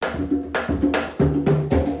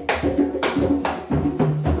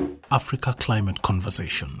Africa Climate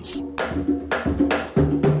Conversations.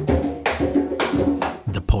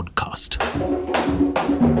 The podcast.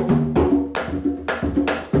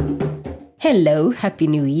 Hello, Happy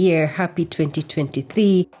New Year, Happy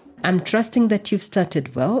 2023. I'm trusting that you've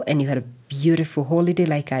started well and you had a beautiful holiday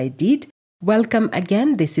like I did. Welcome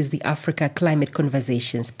again. This is the Africa Climate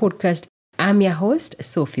Conversations podcast. I'm your host,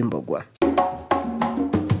 Sophie Mbogwa.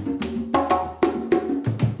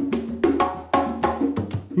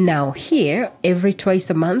 Now here, every twice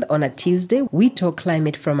a month on a Tuesday, we talk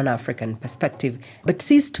climate from an African perspective. But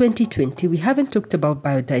since 2020, we haven't talked about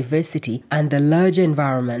biodiversity and the larger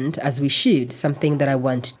environment as we should, something that I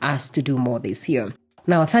want us to do more this year.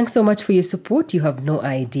 Now, thanks so much for your support. You have no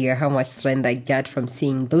idea how much strength I get from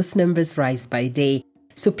seeing those numbers rise by day.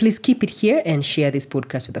 So please keep it here and share this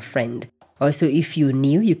podcast with a friend. Also, if you're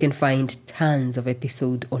new, you can find tons of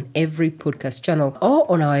episodes on every podcast channel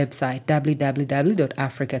or on our website,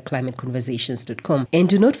 www.africaclimateconversations.com. And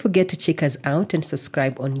do not forget to check us out and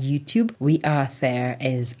subscribe on YouTube. We are there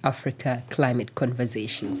as Africa Climate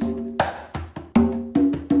Conversations.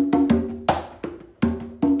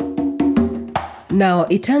 Now,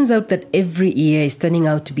 it turns out that every year is turning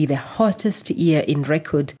out to be the hottest year in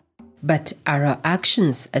record, but are our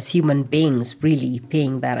actions as human beings really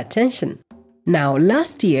paying that attention? Now,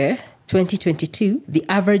 last year, 2022, the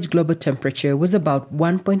average global temperature was about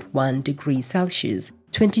 1.1 degrees Celsius.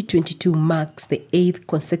 2022 marks the 8th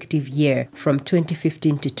consecutive year from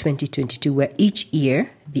 2015 to 2022, where each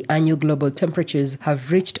year, the annual global temperatures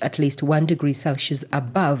have reached at least 1 degree Celsius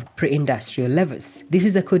above pre-industrial levels. This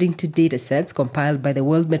is according to datasets compiled by the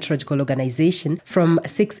World Meteorological Organization from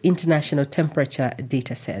 6 international temperature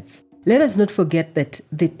datasets. Let us not forget that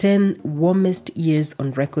the 10 warmest years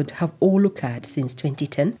on record have all occurred since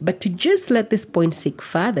 2010. But to just let this point sink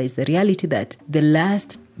further is the reality that the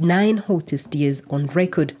last 9 hottest years on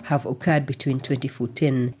record have occurred between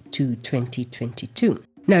 2014 to 2022.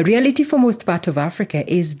 Now, reality for most part of Africa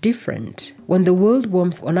is different. When the world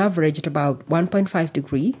warms on average at about 1.5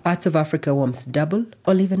 degrees, parts of Africa warms double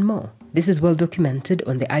or even more. This is well documented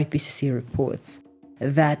on the IPCC reports.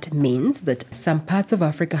 That means that some parts of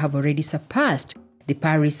Africa have already surpassed the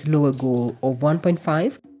Paris lower goal of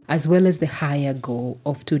 1.5 as well as the higher goal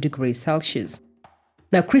of 2 degrees Celsius.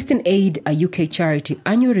 Now, Christian Aid, a UK charity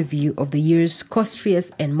annual review of the year's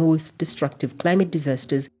costliest and most destructive climate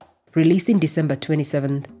disasters released in December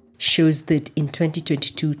 27th shows that in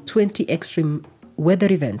 2022, 20 extreme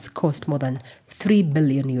weather events cost more than $3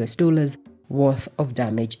 billion worth of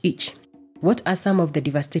damage each. What are some of the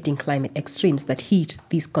devastating climate extremes that hit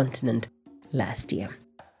this continent last year?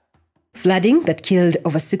 Flooding that killed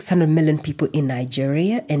over 600 million people in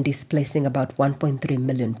Nigeria and displacing about 1.3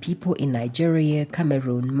 million people in Nigeria,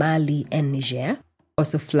 Cameroon, Mali, and Niger.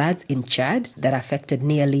 Also floods in Chad that affected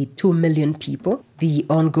nearly 2 million people. The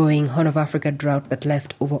ongoing Horn of Africa drought that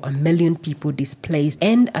left over 1 million people displaced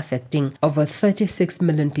and affecting over 36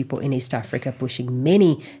 million people in East Africa, pushing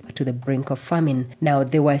many to the brink of famine. Now,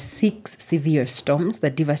 there were 6 severe storms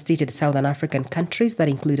that devastated southern African countries that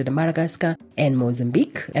included Madagascar and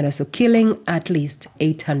Mozambique, and also killing at least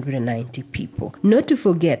 890 people. Not to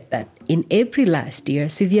forget that in April last year,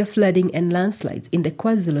 severe flooding and landslides in the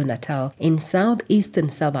KwaZulu-Natal in southeastern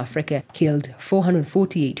South Africa killed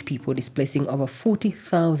 448 people, displacing over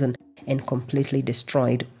 40,000 and completely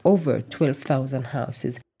destroyed over 12,000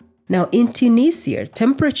 houses. Now, in Tunisia,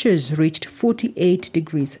 temperatures reached 48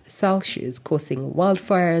 degrees Celsius, causing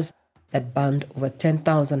wildfires that burned over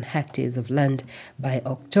 10,000 hectares of land by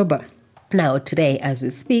October. Now, today, as we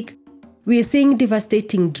speak, we are seeing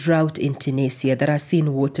devastating drought in Tunisia that has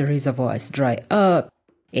seen water reservoirs dry up,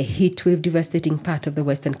 a heat wave devastating part of the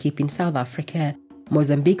Western Cape in South Africa.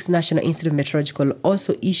 Mozambique's National Institute of Meteorology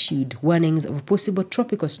also issued warnings of possible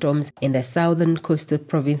tropical storms in the southern coastal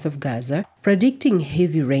province of Gaza, predicting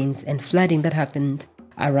heavy rains and flooding that happened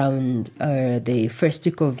around the first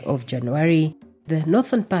week of January. The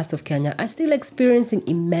northern parts of Kenya are still experiencing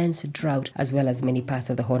immense drought, as well as many parts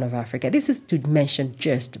of the Horn of Africa. This is to mention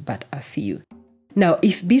just but a few. Now,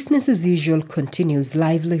 if business as usual continues,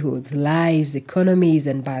 livelihoods, lives, economies,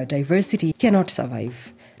 and biodiversity cannot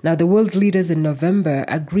survive. Now, the world leaders in November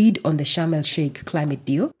agreed on the Sharm el-Sheikh climate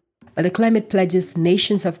deal, but the climate pledges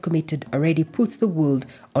nations have committed already puts the world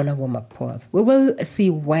on a warm-up path. We will see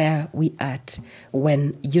where we at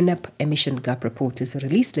when UNEP emission gap report is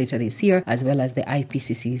released later this year, as well as the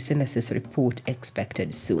IPCC synthesis report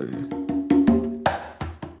expected soon.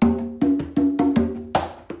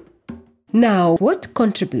 Now, what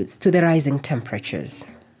contributes to the rising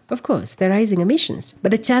temperatures? Of course, the rising emissions.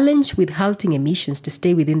 But the challenge with halting emissions to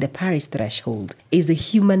stay within the Paris threshold is the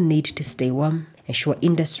human need to stay warm ensure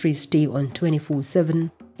industries stay on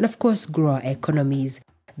 24/7, and of course grow our economies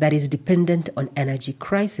that is dependent on energy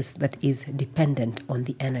crisis, that is dependent on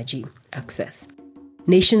the energy access.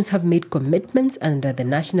 Nations have made commitments under the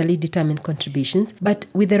nationally determined contributions, but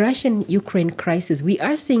with the Russian-Ukraine crisis, we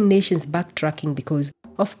are seeing nations backtracking because,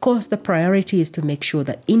 of course, the priority is to make sure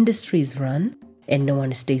that industries run and no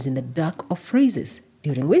one stays in the dark or freezes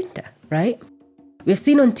during winter, right? We've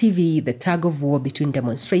seen on TV the tug of war between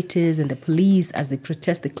demonstrators and the police as they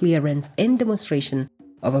protest the clearance and demonstration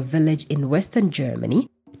of a village in Western Germany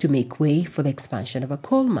to make way for the expansion of a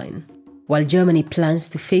coal mine. While Germany plans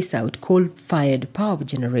to phase out coal-fired power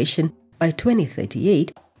generation by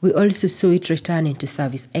 2038, we also saw it return into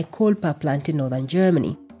service a coal power plant in northern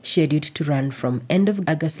Germany, scheduled to run from end of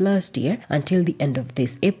August last year until the end of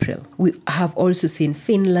this April. We have also seen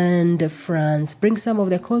Finland, France bring some of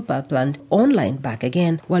their coal power plant online back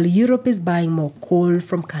again, while Europe is buying more coal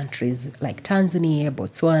from countries like Tanzania,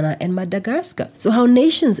 Botswana, and Madagascar. So how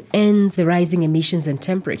nations end the rising emissions and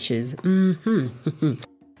temperatures?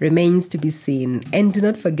 Remains to be seen. And do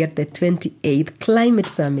not forget the 28th Climate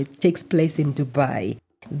Summit takes place in Dubai,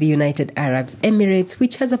 the United Arab Emirates,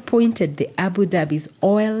 which has appointed the Abu Dhabi's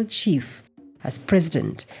oil chief as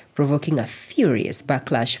president, provoking a furious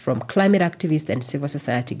backlash from climate activists and civil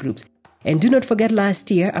society groups. And do not forget last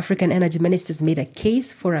year, African energy ministers made a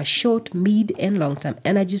case for a short, mid, and long-term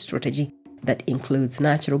energy strategy that includes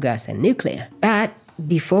natural gas and nuclear. But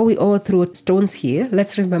before we all throw stones here,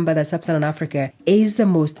 let's remember that Sub-Saharan Africa is the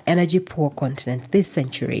most energy-poor continent this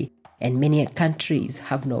century, and many countries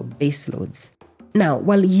have no baseloads. Now,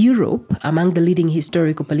 while Europe, among the leading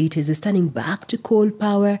historical polluters, is turning back to coal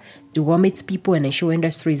power to warm its people and ensure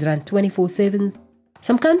industries run 24/7,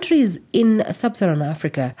 some countries in Sub-Saharan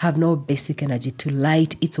Africa have no basic energy to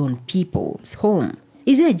light its own people's home.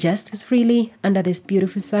 Is there justice really under this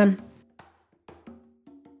beautiful sun?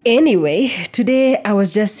 Anyway, today I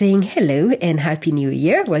was just saying hello and Happy New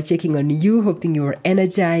Year while checking on you, hoping you were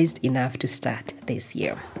energized enough to start this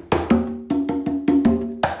year.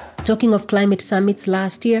 Talking of climate summits,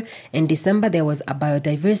 last year in December, there was a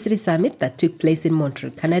biodiversity summit that took place in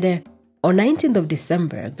Montreal, Canada. On 19th of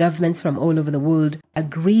December, governments from all over the world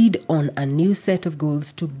agreed on a new set of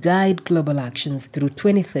goals to guide global actions through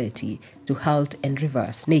 2030 to halt and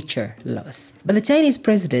reverse nature loss. But the Chinese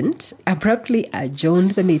president abruptly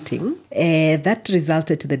adjourned the meeting. That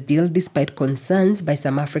resulted to the deal despite concerns by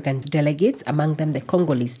some African delegates, among them the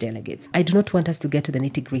Congolese delegates. I do not want us to get to the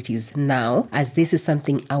nitty-gritties now, as this is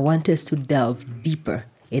something I want us to delve deeper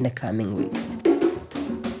in the coming weeks.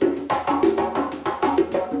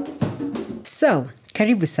 So,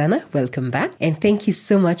 karibu sana, welcome back, and thank you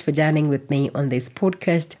so much for joining with me on this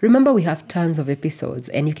podcast. Remember, we have tons of episodes,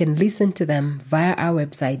 and you can listen to them via our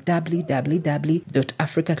website,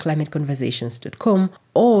 www.africaclimateconversations.com,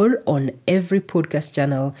 or on every podcast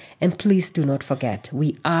channel. And please do not forget,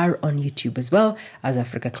 we are on YouTube as well as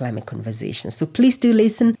Africa Climate Conversations. So please do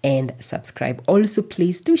listen and subscribe. Also,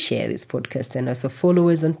 please do share this podcast and also follow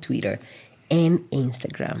us on Twitter and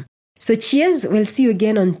Instagram. So cheers, we'll see you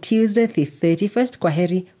again on Tuesday the 31st.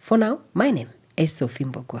 Kwaheri. For now, my name is Sophie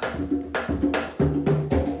Mbogwa.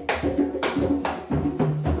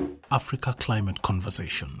 Africa Climate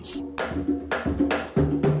Conversations.